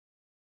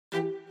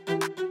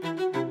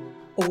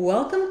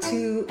Welcome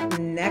to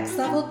Next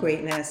Level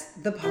Greatness,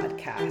 the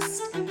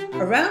podcast.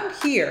 Around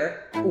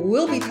here,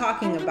 we'll be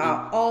talking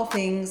about all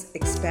things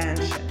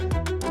expansion,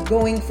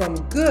 going from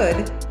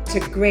good to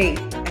great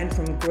and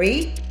from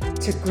great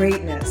to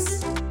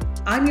greatness.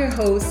 I'm your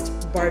host,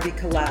 Barbie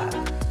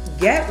Collab.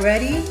 Get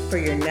ready for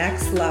your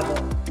next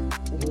level.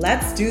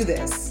 Let's do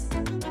this.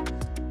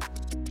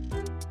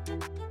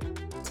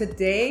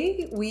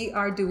 Today, we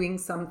are doing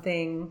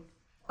something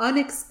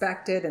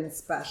unexpected and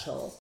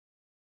special.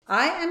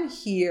 I am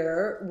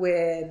here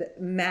with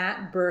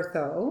Matt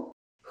Bertho,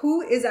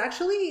 who is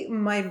actually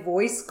my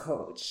voice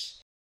coach.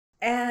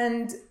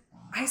 And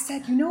I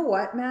said, you know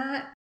what,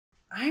 Matt?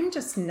 I'm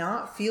just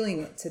not feeling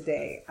it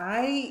today.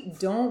 I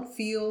don't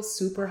feel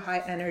super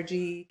high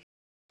energy.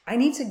 I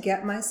need to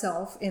get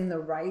myself in the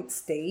right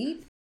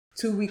state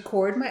to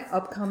record my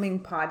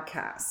upcoming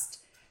podcast.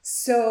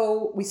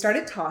 So we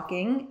started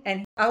talking,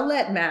 and I'll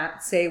let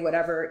Matt say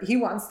whatever he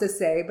wants to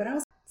say, but I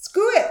was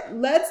screw it.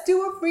 Let's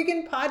do a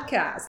freaking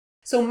podcast.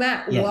 So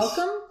Matt, Yes.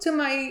 Welcome to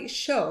my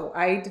show.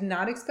 I did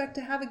not expect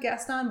to have a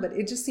guest on, but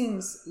it just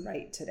seems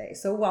right today.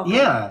 So welcome.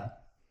 Yeah.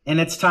 And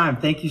it's time.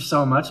 Thank you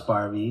so much,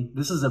 Barbie.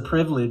 This is a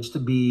privilege to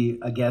be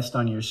a guest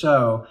on your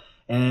show.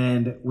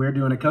 And we're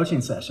doing a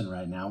coaching session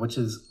right now, which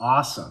is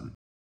awesome.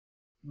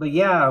 But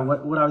yeah,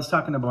 what I was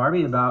talking to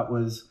Barbie about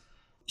was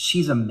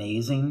she's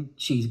amazing.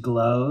 She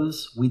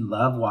glows. We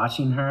love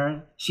watching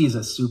her. She's a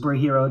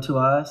superhero to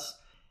us.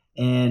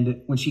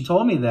 And when she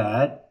told me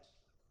that,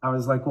 I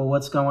was like, well,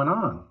 what's going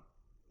on?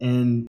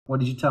 And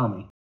what did you tell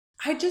me?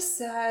 I just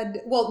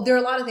said, well, there are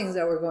a lot of things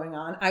that were going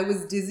on. I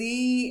was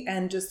dizzy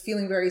and just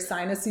feeling very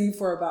sinusy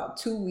for about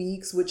 2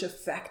 weeks, which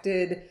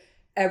affected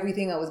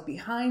everything. I was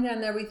behind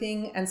on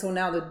everything. And so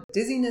now the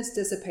dizziness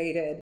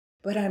dissipated,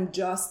 but I'm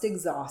just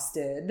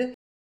exhausted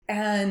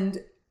and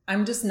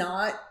I'm just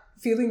not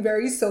feeling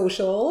very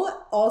social.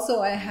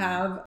 Also, I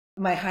have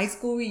my high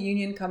school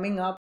reunion coming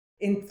up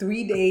in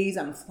 3 days.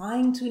 I'm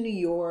flying to New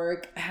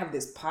York. I have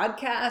this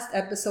podcast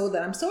episode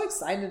that I'm so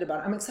excited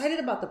about. I'm excited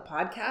about the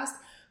podcast,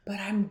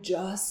 but I'm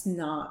just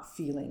not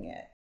feeling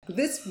it.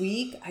 This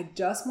week, I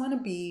just want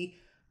to be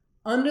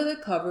under the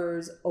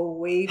covers,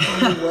 away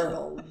from the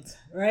world,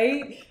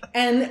 right?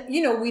 And,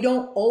 you know, we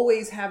don't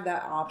always have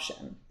that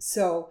option.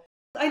 So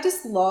I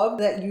just love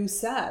that you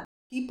said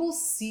people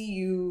see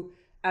you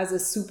as a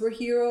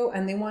superhero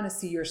and they want to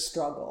see your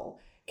struggle.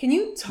 Can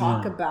you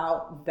talk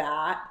about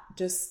that?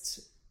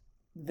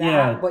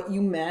 What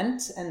you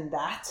meant and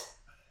that?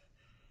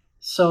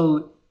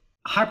 So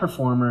high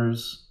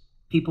performers,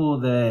 people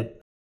that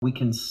we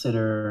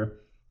consider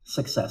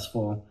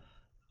successful,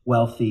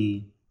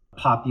 wealthy,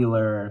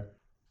 popular,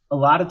 a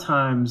lot of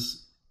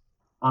times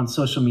on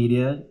social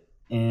media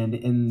and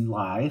in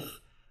life,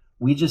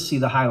 we just see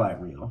the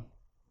highlight reel.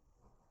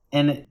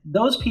 And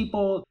those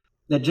people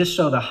that just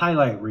show the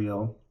highlight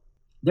reel,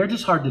 they're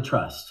just hard to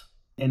trust.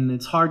 And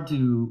it's hard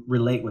to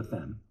relate with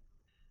them.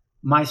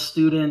 My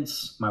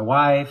students, my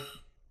wife,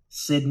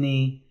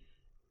 Sydney,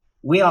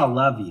 we all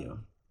love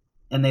you.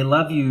 And they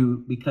love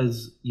you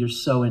because you're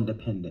so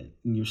independent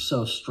and you're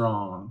so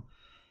strong.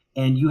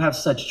 And you have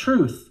such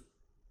truth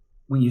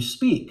when you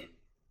speak.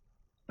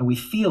 And we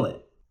feel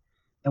it.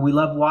 And we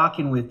love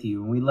walking with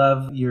you. And we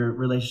love your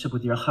relationship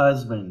with your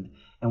husband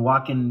and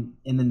walking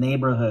in the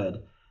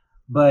neighborhood.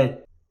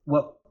 But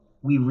what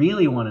we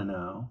really want to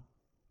know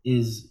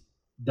is,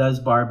 does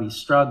Barbie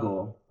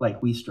struggle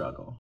like we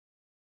struggle?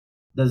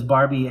 Does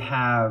Barbie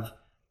have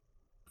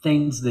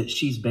things that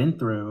she's been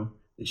through,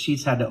 that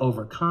she's had to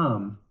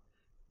overcome,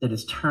 that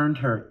has turned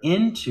her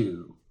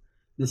into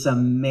this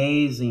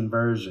amazing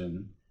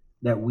version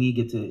that we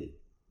get to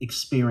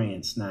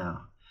experience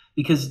now?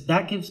 Because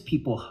that gives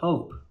people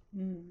hope.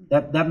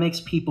 That makes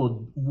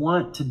people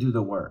want to do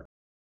the work.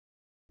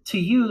 To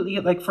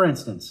you, like for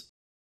instance.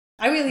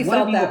 I really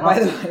felt that, by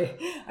the way.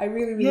 I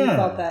really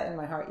felt that in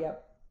my heart,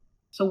 yep.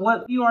 So what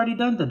have you already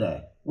done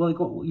today? Well,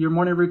 like your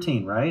morning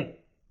routine, right?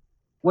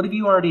 What have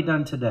you already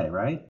done today,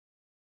 right?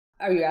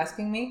 Are you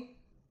asking me?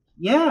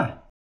 Yeah.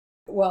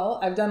 Well,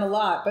 I've done a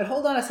lot, but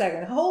hold on a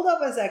second. Hold up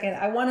a second.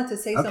 I wanted to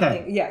say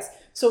something. Yes.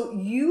 So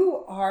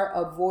you are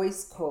a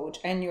voice coach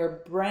and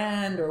your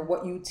brand or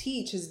what you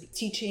teach is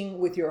teaching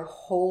with your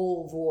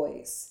whole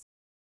voice.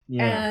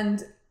 Yeah.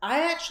 And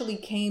I actually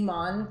came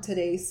on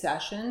today's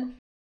session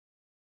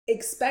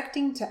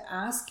expecting to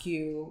ask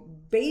you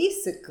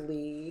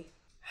basically,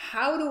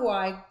 how do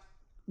I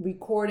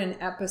record an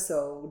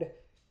episode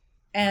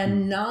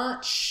and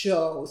not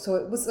show? So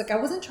it was like I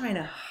wasn't trying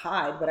to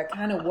hide, but I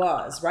kind of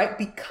was, right?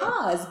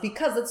 Because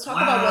let's talk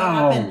about what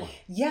happened.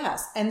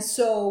 Yes. And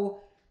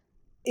so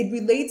it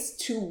relates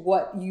to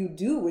what you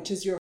do, which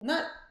is your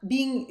not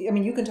being, I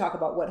mean, you can talk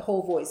about what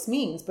whole voice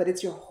means, but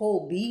it's your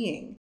whole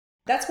being.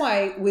 That's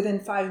why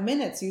within 5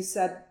 minutes you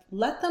said,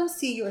 let them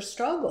see your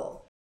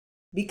struggle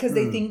because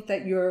they think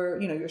that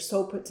you're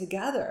so put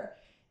together.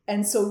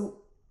 And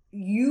so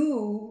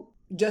you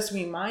just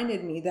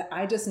reminded me that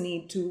I just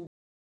need to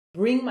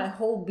bring my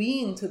whole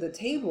being to the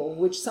table,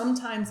 which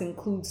sometimes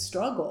includes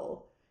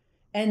struggle,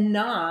 and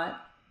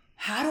not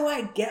how do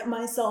I get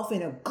myself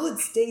in a good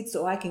state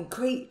so I can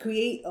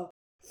create a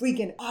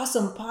freaking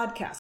awesome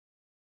podcast?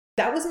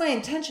 That was my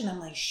intention.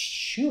 I'm like,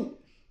 shoot,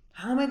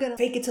 how am I going to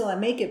fake it till I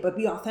make it, but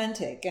be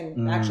authentic?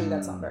 And actually,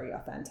 that's not very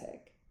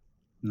authentic.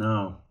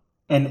 No.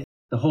 And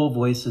the whole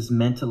voice is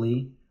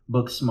mentally,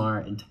 book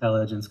smart,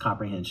 intelligence,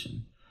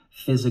 comprehension,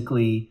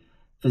 physically,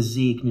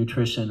 physique,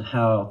 nutrition,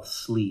 health,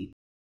 sleep,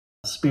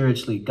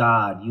 spiritually,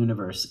 God,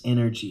 universe,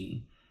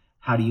 energy.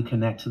 How do you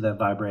connect to that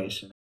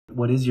vibration?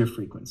 What is your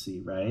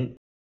frequency, right?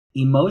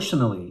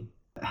 Emotionally,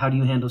 how do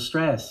you handle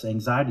stress,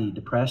 anxiety,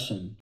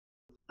 depression?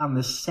 On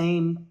the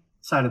same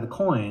side of the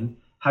coin,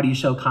 how do you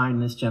show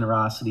kindness,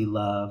 generosity,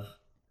 love?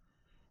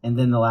 And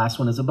then the last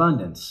one is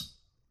abundance.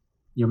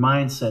 Your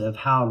mindset of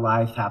how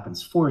life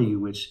happens for you,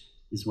 which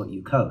is what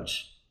you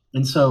coach.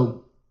 And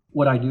so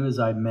what I do is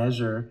I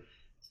measure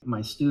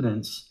my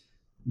students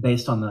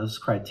based on those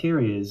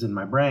criteria in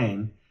my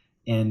brain.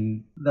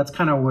 And that's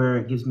kind of where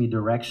it gives me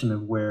direction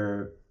of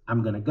where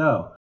I'm going to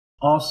go.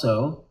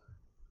 Also,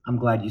 I'm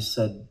glad you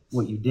said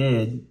what you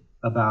did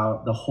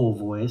about the whole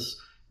voice,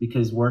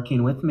 because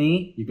working with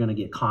me, you're going to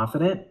get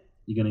confident,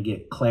 you're going to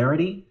get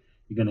clarity,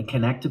 you're going to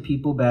connect to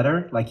people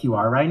better like you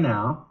are right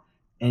now,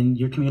 and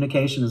your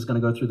communication is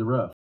going to go through the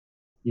roof.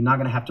 You're not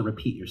going to have to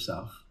repeat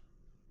yourself.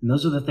 And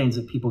those are the things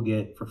that people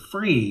get for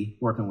free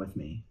working with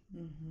me.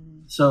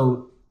 Mm-hmm.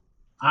 So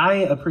I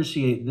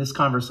appreciate this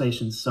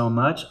conversation so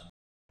much.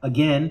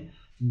 Again,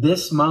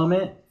 this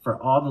moment for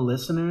all the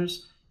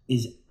listeners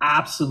is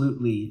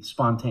absolutely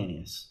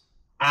spontaneous,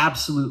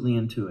 absolutely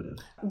intuitive.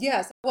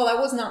 Yes. Well, I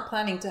was not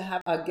planning to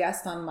have a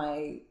guest on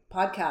my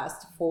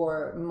podcast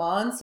for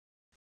months.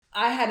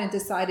 I hadn't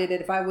decided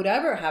if I would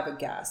ever have a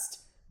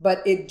guest,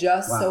 but it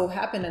just so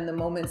happened and the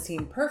moment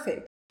seemed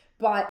perfect.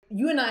 But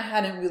you and I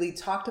hadn't really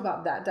talked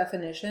about that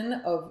definition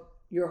of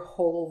your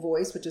whole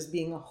voice, which is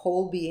being a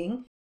whole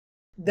being.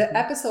 The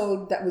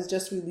episode that was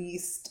just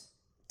released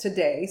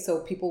today, so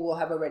people will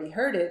have already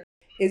heard it,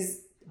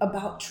 is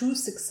about true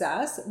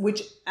success,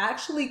 which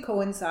actually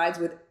coincides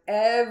with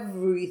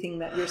everything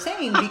that you're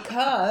saying,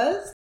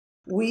 because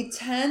we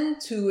tend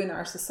to, in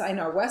our society, in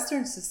our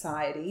Western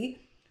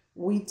society,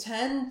 we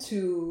tend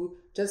to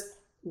just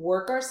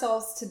work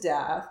ourselves to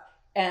death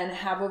and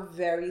have a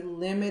very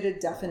limited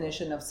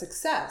definition of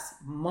success,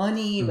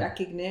 money,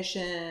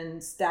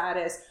 recognition,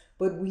 status,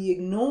 but we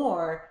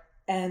ignore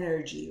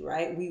energy,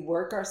 right? We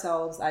work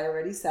ourselves, I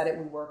already said it,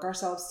 we work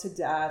ourselves to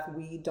death.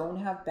 We don't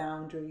have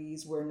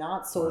boundaries. We're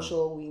not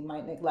social. We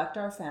might neglect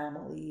our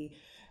family.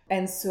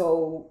 And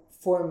so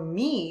for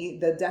me,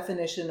 the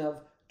definition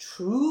of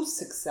true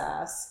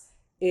success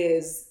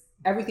is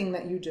everything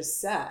that you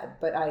just said,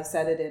 but I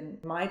said it in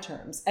my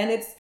terms. And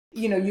it's,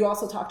 you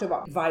also talked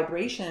about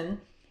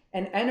vibration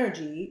and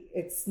energy.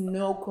 It's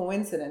no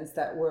coincidence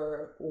that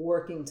we're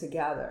working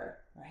together,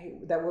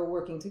 right? That we're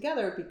working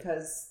together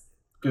because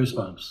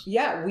goosebumps.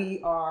 Yeah,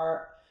 we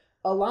are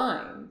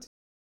aligned.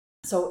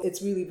 So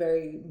it's really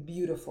very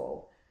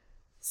beautiful.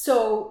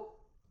 So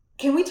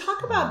can we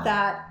talk about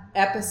that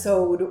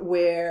episode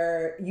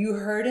where you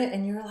heard it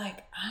and you're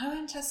like,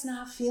 I'm just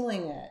not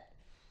feeling it?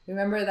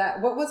 Remember that?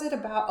 What was it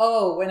about?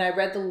 Oh, when I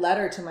read the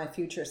letter to my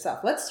future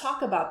self. Let's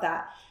talk about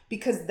that,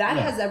 because that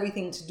has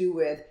everything to do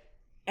with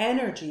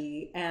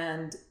energy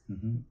and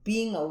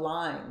being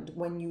aligned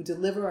when you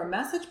deliver a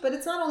message. But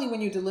it's not only when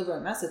you deliver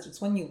a message,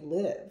 it's when you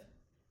live.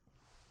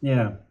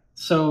 Yeah.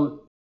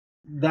 So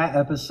that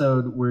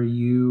episode where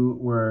you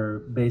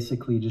were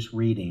basically just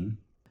reading,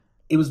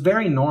 it was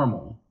very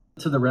normal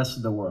to the rest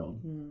of the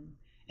world.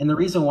 And the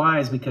reason why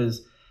is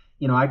because,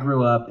 I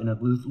grew up in a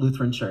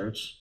Lutheran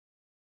church,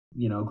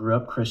 grew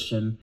up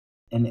Christian.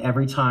 And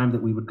every time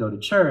that we would go to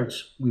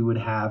church, we would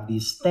have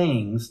these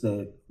things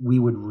that we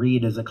would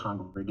read as a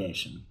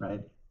congregation,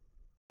 right?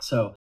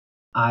 So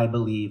I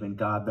believe in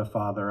God the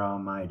Father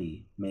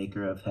Almighty,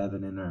 maker of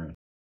heaven and earth,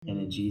 and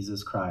in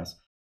Jesus Christ.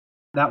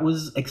 That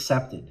was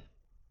accepted.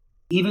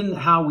 Even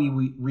how we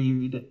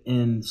read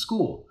in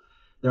school,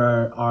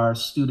 there are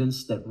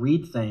students that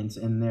read things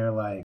and they're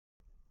like,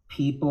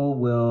 people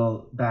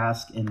will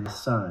bask in the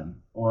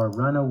sun or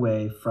run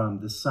away from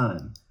the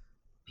sun.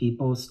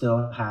 People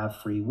still have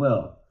free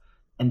will.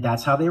 And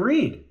that's how they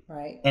read.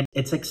 Right. And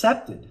it's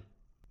accepted.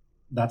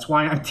 That's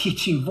why I'm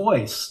teaching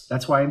voice.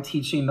 That's why I'm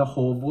teaching the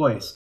whole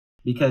voice.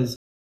 Because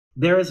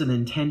there is an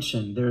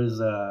intention, there is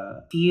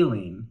a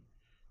feeling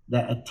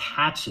that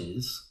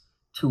attaches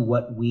to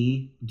what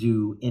we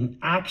do in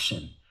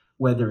action,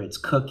 whether it's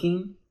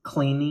cooking,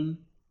 cleaning,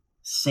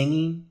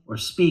 singing, or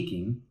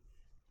speaking,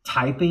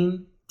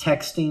 typing,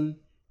 texting,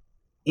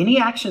 any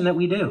action that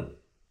we do.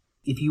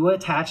 If you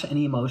attach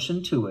any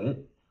emotion to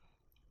it,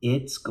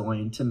 it's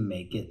going to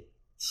make it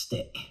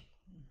stick.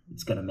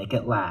 It's going to make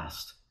it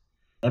last.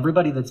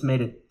 Everybody that's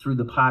made it through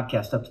the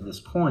podcast up to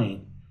this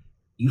point,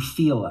 you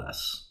feel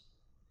us.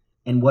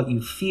 And what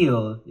you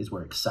feel is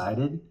we're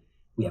excited,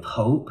 we have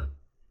hope,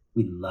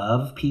 we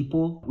love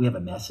people, we have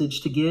a message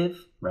to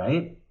give,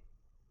 right?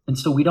 And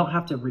so we don't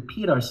have to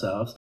repeat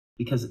ourselves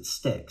because it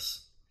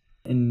sticks.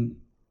 And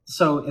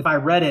so if I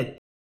read it,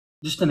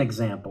 just an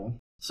example,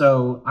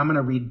 So I'm going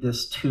to read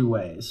this two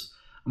ways.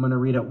 I'm going to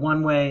read it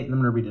one way, and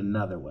I'm going to read it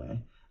another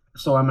way.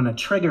 So I'm going to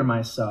trigger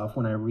myself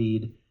when I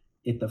read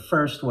it the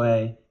first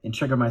way and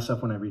trigger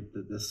myself when I read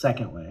the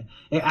second way.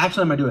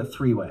 Actually, I'm going to do it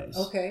three ways.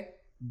 Okay.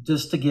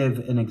 Just to give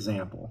an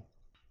example.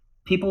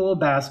 People will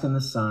bask in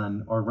the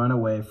sun or run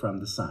away from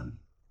the sun.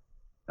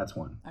 That's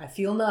one. I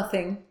feel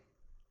nothing.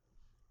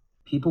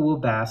 People will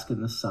bask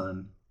in the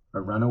sun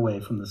or run away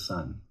from the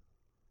sun.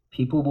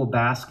 People will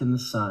bask in the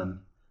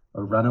sun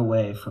or run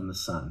away from the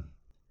sun.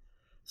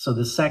 So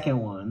the second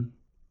one,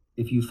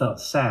 if you felt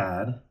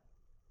sad,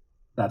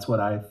 that's what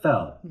I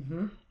felt.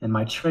 Mm-hmm. And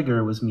my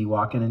trigger was me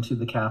walking into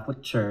the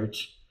Catholic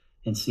Church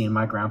and seeing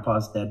my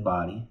grandpa's dead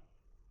body.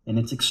 And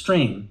it's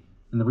extreme.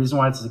 And the reason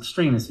why it's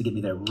extreme is to get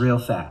me there real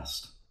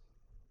fast.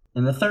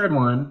 And the third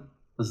one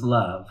was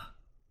love.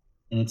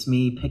 And it's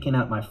me picking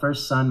up my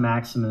first son,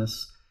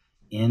 Maximus,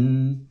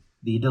 in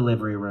the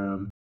delivery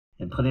room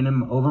and putting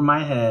him over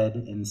my head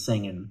and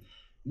singing,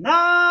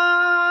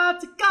 Na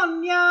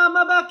Tikanya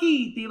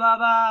Mabakiti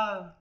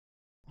Baba,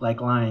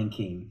 like Lion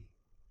King.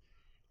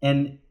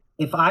 And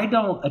if I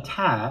don't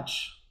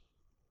attach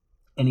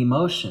an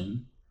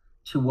emotion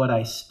to what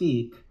I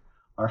speak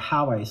or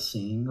how I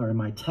sing or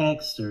my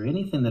text or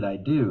anything that I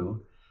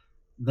do,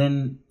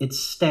 then it's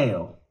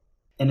stale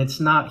and it's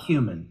not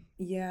human.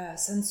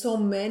 Yes, and so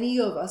many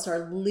of us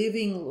are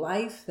living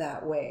life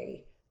that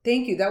way.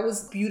 Thank you. That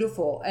was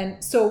beautiful.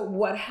 And so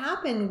what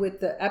happened with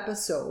the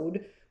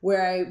episode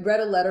where I read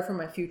a letter from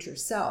my future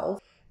self,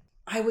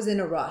 I was in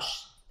a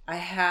rush. I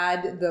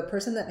had the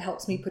person that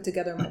helps me put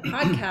together my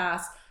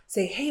podcast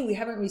say, hey, we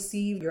haven't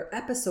received your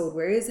episode.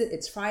 Where is it?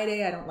 It's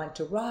Friday. I don't like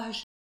to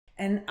rush.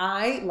 And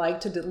I like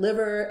to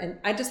deliver. And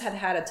I just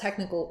had a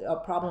technical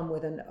problem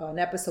with an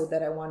episode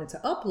that I wanted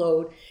to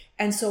upload.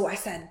 And so I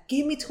said,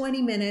 give me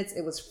 20 minutes.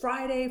 It was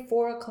Friday,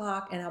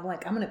 4:00. And I'm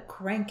like, I'm going to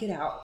crank it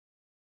out.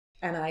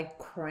 And I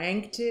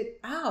cranked it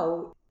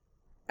out.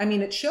 I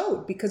mean, it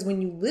showed, because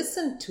when you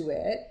listen to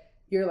it,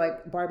 you're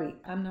like, Barbie,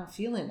 I'm not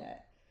feeling it.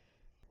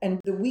 And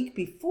the week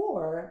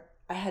before,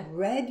 I had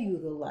read you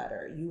the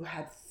letter. You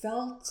had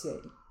felt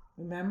it.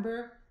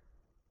 Remember?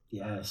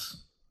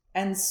 Yes.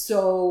 And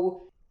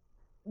so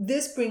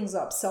this brings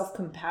up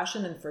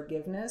self-compassion and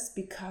forgiveness,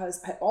 because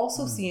I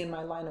also see in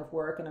my line of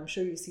work, and I'm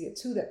sure you see it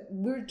too, that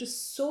we're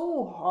just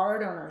so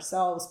hard on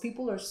ourselves.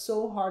 People are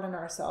so hard on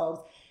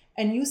ourselves.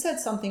 And you said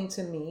something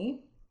to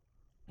me.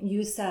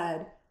 You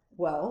said,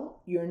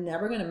 well, you're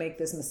never going to make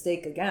this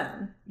mistake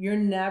again. You're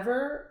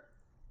never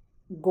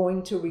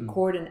going to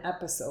record an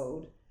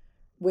episode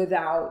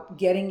without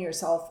getting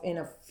yourself in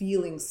a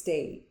feeling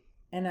state.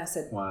 And I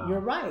said, wow,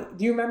 you're right.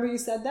 Do you remember you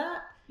said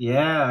that?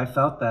 Yeah, I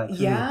felt that too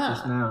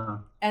just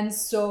now. And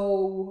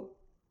so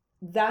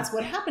that's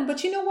what happened.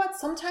 But you know what?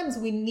 Sometimes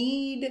we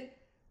need,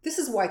 this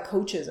is why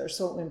coaches are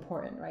so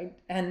important, right?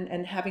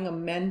 And having a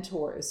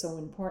mentor is so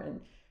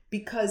important.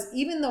 Because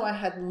even though I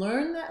had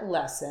learned that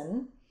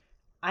lesson,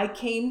 I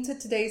came to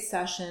today's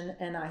session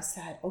and I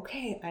said,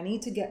 okay, I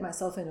need to get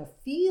myself in a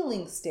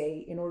feeling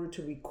state in order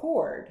to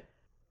record.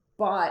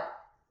 But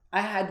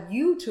I had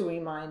you to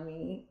remind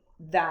me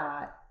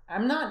that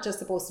I'm not just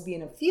supposed to be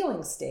in a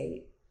feeling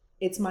state.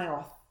 It's my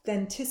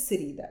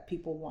authenticity that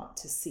people want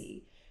to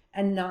see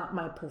and not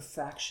my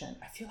perfection.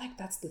 I feel like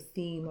that's the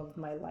theme of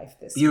my life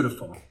this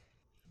Beautiful. week.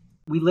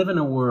 We live in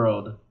a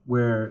world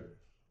where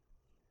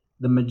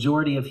the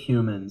majority of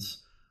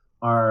humans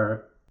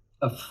are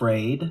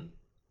afraid,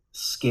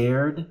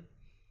 scared,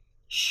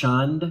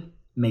 shunned,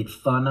 made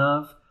fun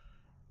of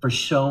for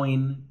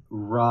showing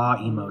raw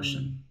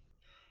emotion.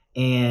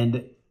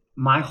 And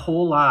my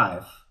whole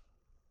life,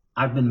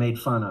 I've been made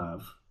fun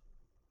of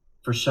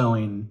for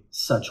showing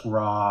such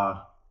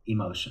raw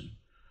emotion.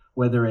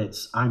 Whether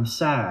it's I'm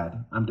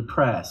sad, I'm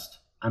depressed,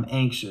 I'm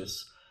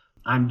anxious,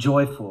 I'm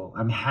joyful,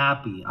 I'm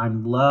happy,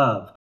 I'm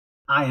loved,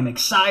 I am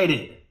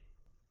excited.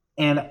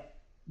 And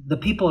the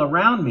people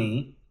around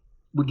me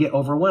would get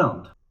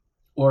overwhelmed,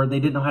 or they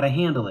didn't know how to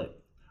handle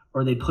it,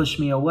 or they'd push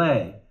me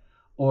away,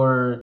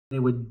 or they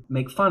would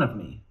make fun of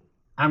me.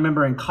 I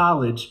remember in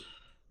college,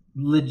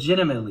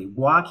 legitimately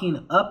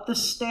walking up the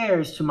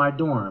stairs to my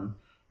dorm,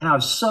 and I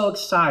was so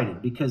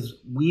excited because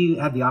we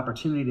had the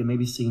opportunity to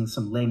maybe sing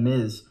some Les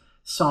Mis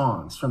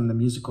songs from the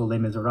musical Les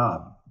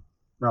Miserables.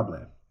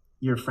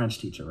 You're a French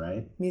teacher,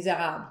 right?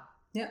 Miserables.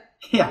 Yeah.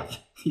 Yeah.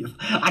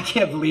 I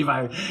can't believe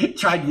I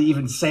tried to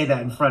even say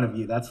that in front of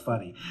you. That's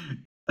funny.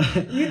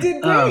 You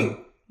did great.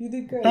 You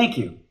did great. Thank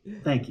you.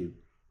 Thank you.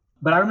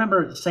 But I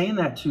remember saying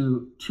that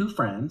to two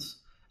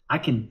friends. I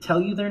can tell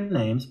you their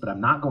names, but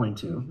I'm not going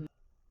to. Mm-hmm.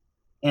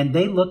 And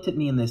they looked at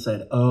me and they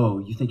said, oh,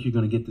 you think you're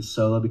going to get the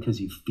solo because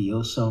you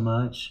feel so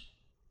much?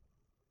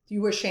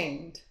 You were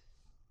ashamed.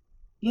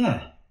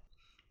 Yeah.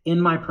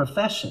 In my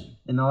profession,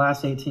 in the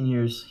last 18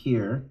 years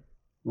here,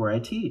 where I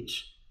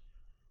teach.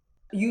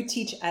 You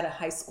teach at a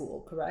high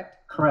school,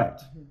 correct?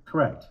 Correct. Mm-hmm.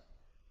 Correct.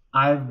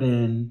 I've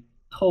been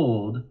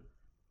told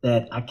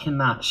that I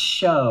cannot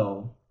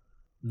show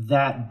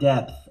that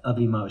depth of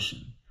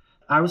emotion.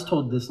 I was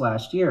told this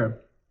last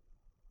year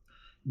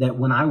that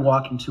when I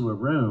walk into a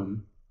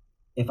room,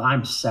 if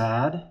I'm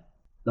sad,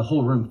 the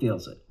whole room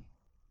feels it.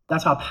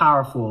 That's how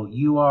powerful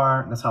you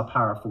are. That's how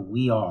powerful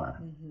we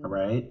are. All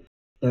right.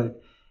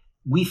 That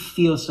we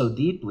feel so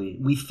deeply.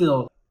 We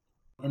feel,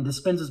 in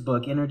Dispenza's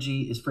book,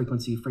 energy is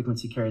frequency,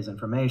 frequency carries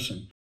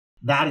information.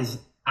 That is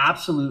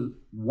absolute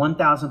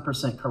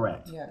 1000%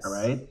 correct. Yes. All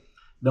right.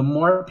 The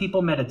more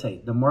people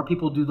meditate, the more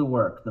people do the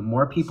work, the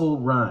more people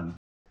run,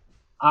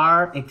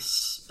 our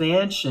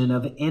expansion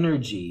of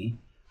energy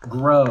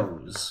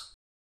grows,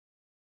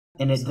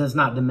 and it does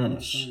not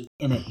diminish,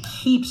 and it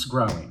keeps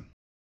growing.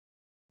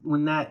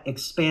 When that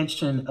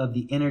expansion of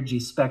the energy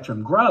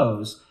spectrum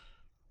grows,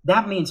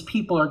 that means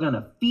people are going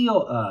to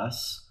feel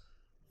us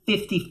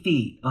 50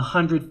 feet,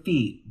 100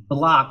 feet,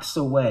 blocks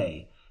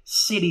away,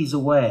 cities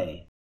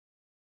away.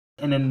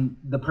 And then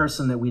the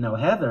person that we know,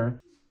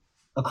 Heather,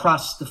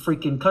 across the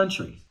freaking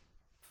country.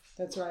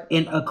 That's right.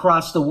 And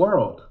across the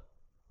world,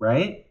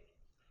 right?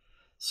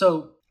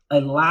 So a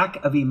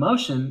lack of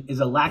emotion is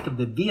a lack of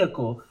the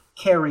vehicle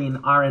carrying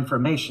our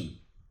information,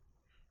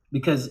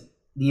 because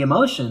the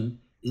emotion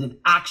is an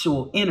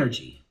actual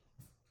energy.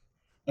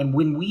 And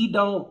when we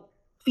don't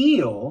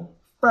feel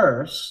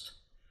first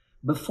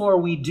before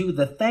we do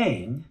the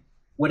thing,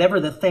 whatever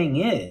the thing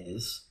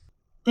is,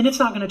 then it's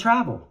not going to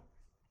travel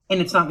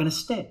and it's not going to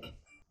stick.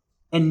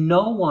 And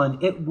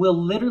it will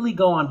literally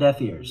go on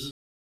deaf ears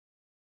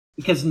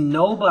because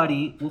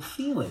nobody will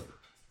feel it.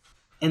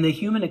 And the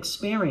human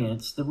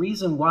experience, the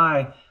reason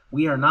why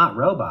we are not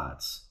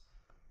robots,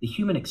 the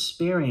human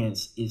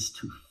experience is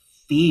to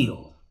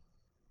feel.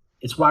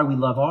 It's why we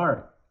love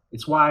art.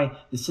 It's why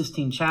the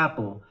Sistine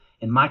Chapel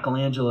and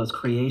Michelangelo's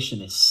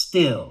creation is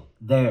still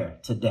there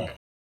today.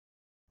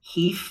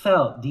 He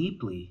felt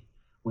deeply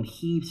when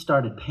he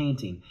started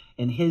painting,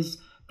 and his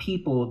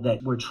people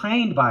that were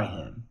trained by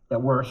him,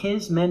 that were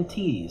his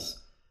mentees,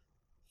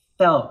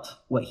 felt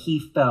what he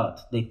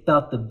felt. They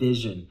felt the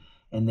vision,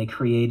 and they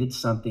created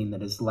something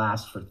that has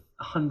lasted for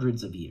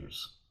hundreds of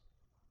years.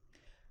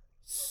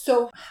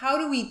 So how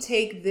do we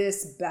take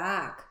this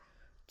back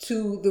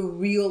to the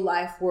real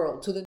life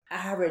world, to the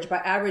average? By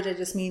average, I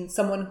just mean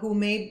someone who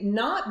may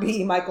not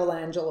be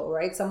Michelangelo,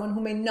 right? Someone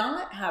who may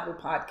not have a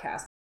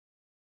podcast.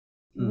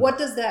 What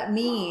does that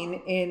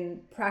mean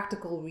in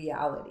practical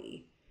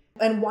reality?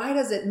 And why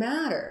does it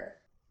matter?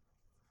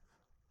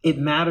 It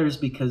matters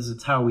because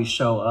it's how we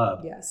show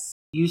up. Yes.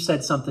 You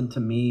said something to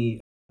me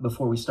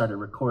before we started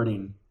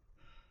recording,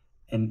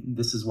 and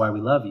this is why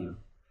we love you.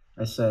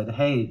 I said,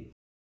 hey,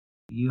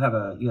 you have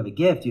a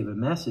gift, you have a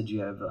message, you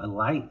have a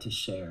light to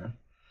share.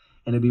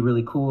 And it'd be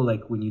really cool,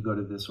 like when you go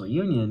to this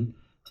reunion,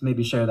 to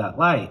maybe share that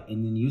light.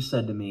 And then you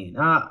said to me,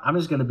 I'm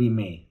just going to be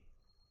me.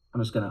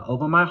 I'm just going to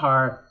open my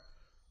heart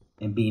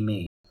and be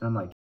me. And I'm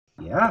like,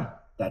 yeah,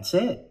 that's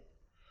it.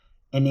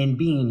 And in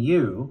being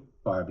you,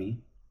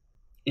 Barbie,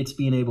 it's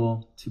being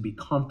able to be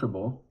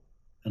comfortable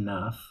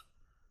enough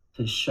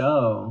to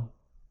show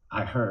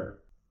I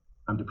hurt,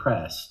 I'm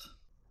depressed,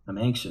 I'm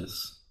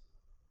anxious,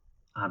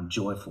 I'm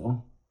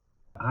joyful,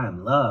 I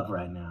am love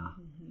right now.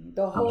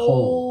 The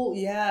whole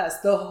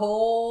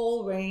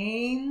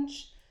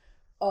range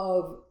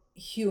of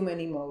human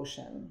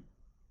emotion.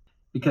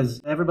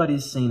 Because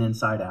everybody's seen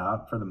Inside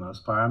Out for the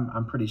most part.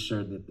 I'm pretty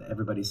sure that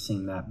everybody's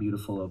seen that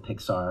beautiful little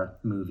Pixar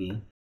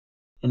movie.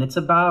 And it's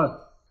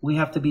about, we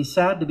have to be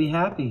sad to be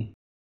happy.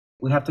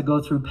 We have to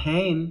go through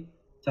pain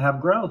to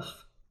have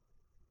growth.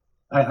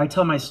 I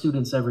tell my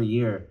students every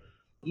year,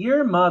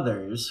 your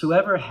mothers,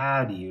 whoever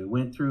had you,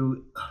 went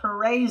through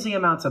crazy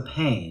amounts of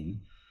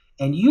pain,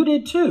 and you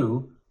did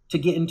too, to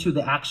get into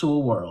the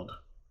actual world.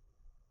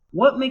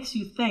 What makes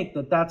you think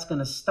that that's going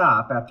to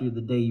stop after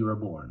the day you were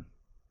born?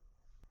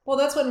 Well,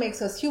 that's what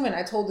makes us human.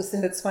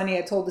 It's funny,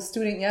 I told the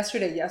student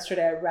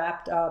yesterday I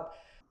wrapped up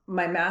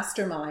my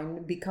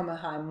mastermind, Become a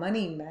High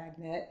Money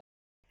Magnet.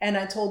 And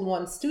I told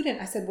one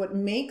student, I said, what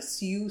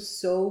makes you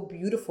so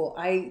beautiful?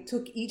 I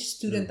took each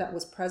student that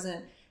was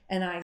present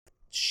and I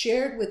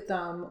shared with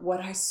them what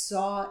I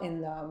saw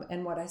in them.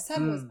 And what I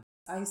said was,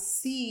 I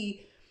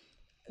see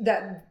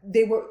that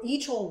they were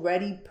each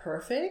already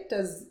perfect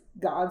as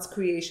God's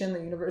creation,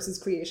 the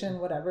universe's creation,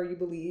 whatever you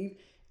believe.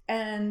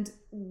 And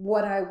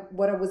what I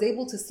was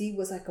able to see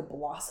was like a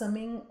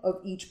blossoming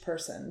of each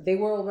person. They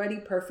were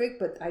already perfect,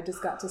 but I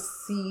just got to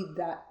see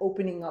that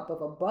opening up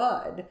of a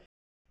bud.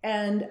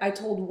 And I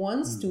told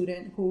one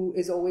student who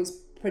is always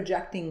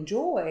projecting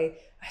joy,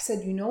 I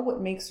said, you know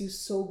what makes you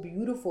so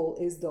beautiful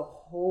is the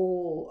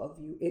whole of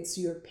you. It's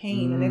your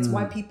pain. And it's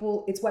why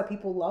people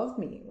love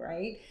me,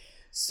 right?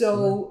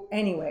 So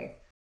anyway,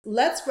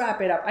 let's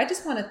wrap it up. I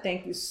just want to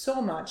thank you so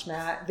much,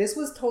 Matt. This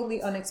was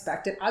totally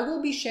unexpected. I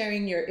will be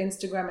sharing your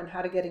Instagram and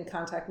how to get in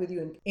contact with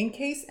you. In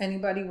case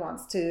anybody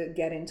wants to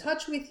get in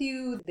touch with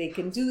you, they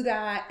can do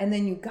that. And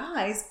then you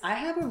guys, I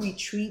have a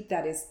retreat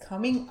that is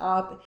coming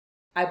up,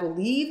 I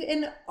believe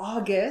in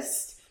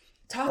August.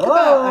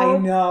 I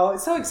know,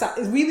 so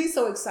excited, really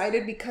so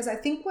excited, because I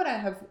think what I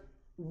have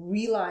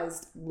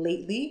realized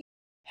lately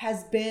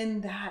has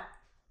been that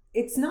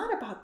it's not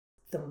about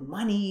the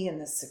money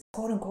and the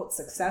quote unquote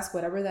success,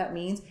 whatever that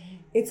means.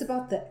 It's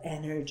about the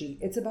energy.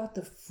 It's about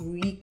the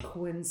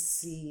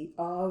frequency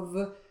of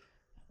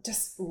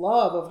just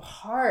love of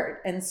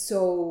heart. And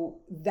so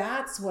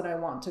that's what I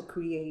want to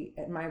create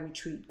at my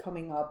retreat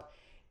coming up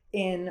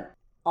in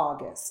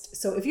August.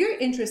 So if you're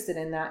interested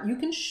in that, you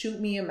can shoot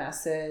me a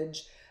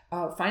message,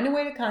 find a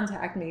way to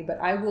contact me, but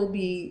I will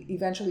be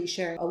eventually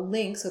sharing a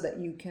link so that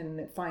you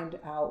can find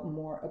out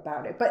more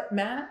about it. But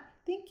Matt,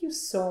 thank you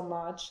so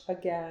much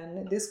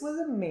again. This was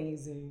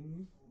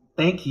amazing.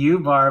 Thank you,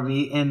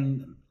 Barbie.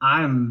 And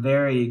I'm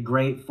very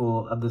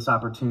grateful of this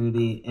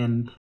opportunity.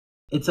 And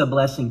it's a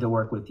blessing to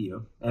work with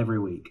you every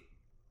week.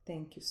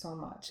 Thank you so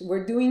much.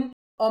 We're doing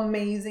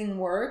amazing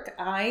work.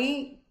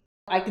 I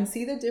can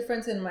see the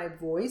difference in my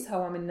voice,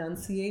 how I'm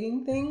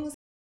enunciating things,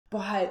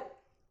 but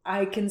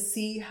I can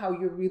see how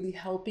you're really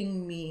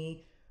helping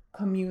me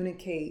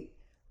communicate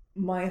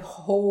my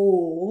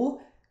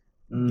whole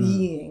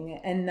being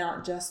and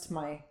not just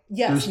my,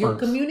 yes,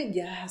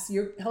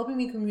 you're helping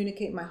me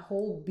communicate my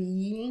whole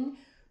being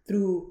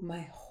through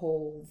my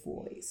whole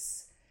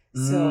voice.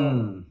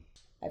 So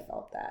I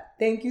felt that.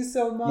 Thank you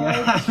so much.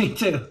 Yeah, me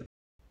too.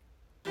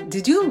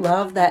 Did you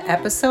love that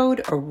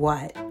episode or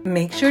what?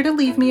 Make sure to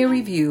leave me a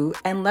review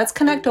and let's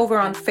connect over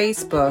on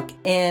Facebook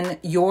in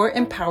Your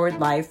Empowered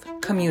Life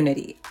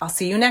community. I'll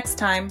see you next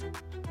time.